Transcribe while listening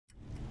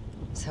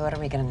So what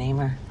are we gonna name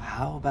her?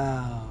 How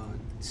about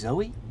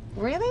Zoe?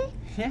 Really?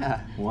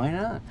 Yeah, why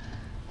not?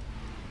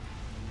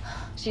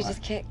 She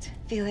just kicked.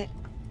 Feel it.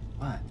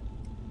 What?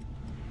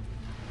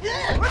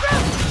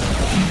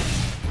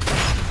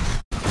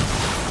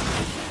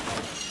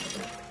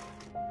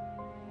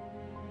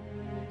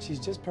 She's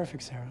just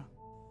perfect, Sarah.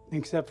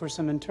 Except for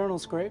some internal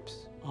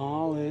scrapes,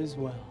 all is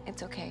well.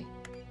 It's okay.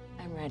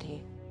 I'm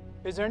ready.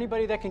 Is there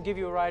anybody that can give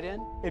you a ride in?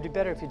 It'd be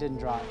better if you didn't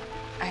drive.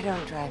 I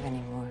don't drive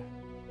anymore.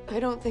 I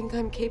don't think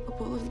I'm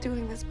capable of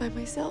doing this by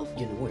myself.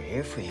 You know, we're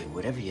here for you,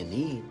 whatever you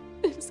need.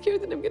 I'm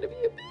scared that I'm gonna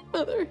be a bad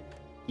mother.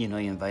 You know,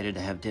 you're invited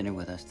to have dinner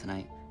with us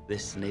tonight.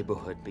 This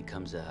neighborhood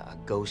becomes a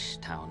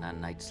ghost town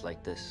on nights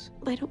like this.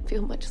 I don't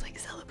feel much like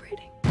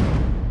celebrating.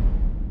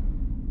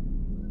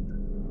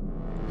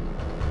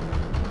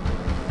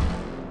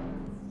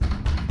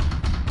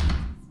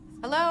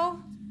 Hello?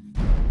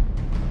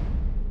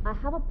 I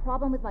have a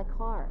problem with my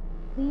car.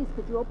 Please,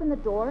 could you open the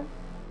door?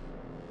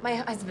 My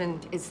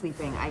husband is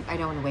sleeping. I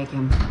don't want to wake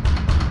him.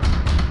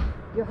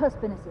 Your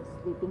husband isn't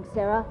sleeping,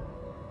 Sarah.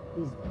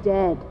 He's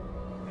dead.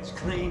 It's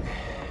clean.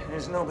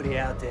 There's nobody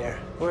out there.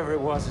 Whoever it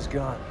was is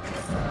gone.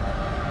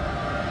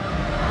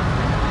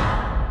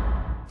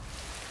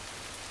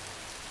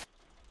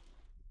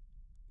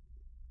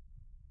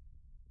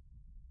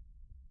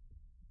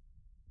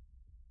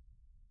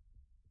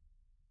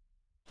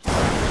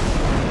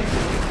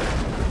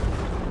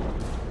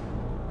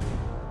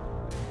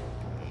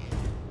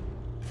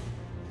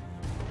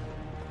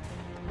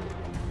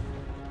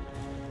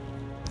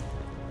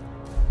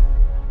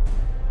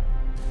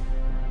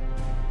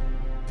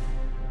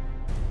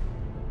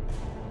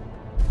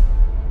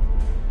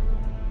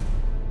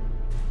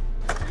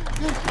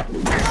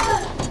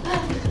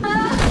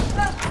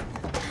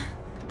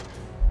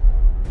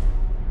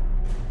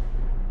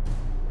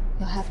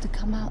 You'll have to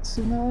come out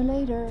sooner or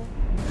later.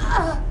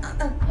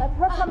 That's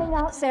her coming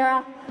out,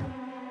 Sarah.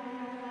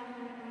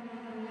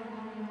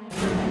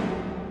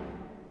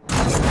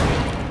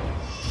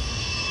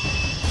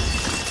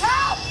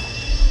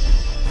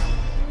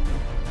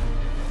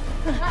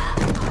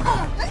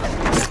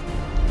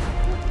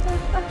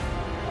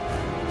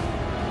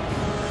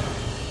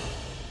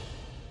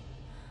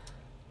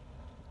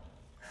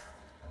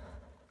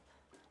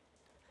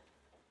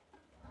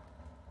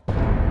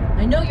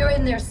 I know you're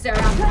in there, Sarah.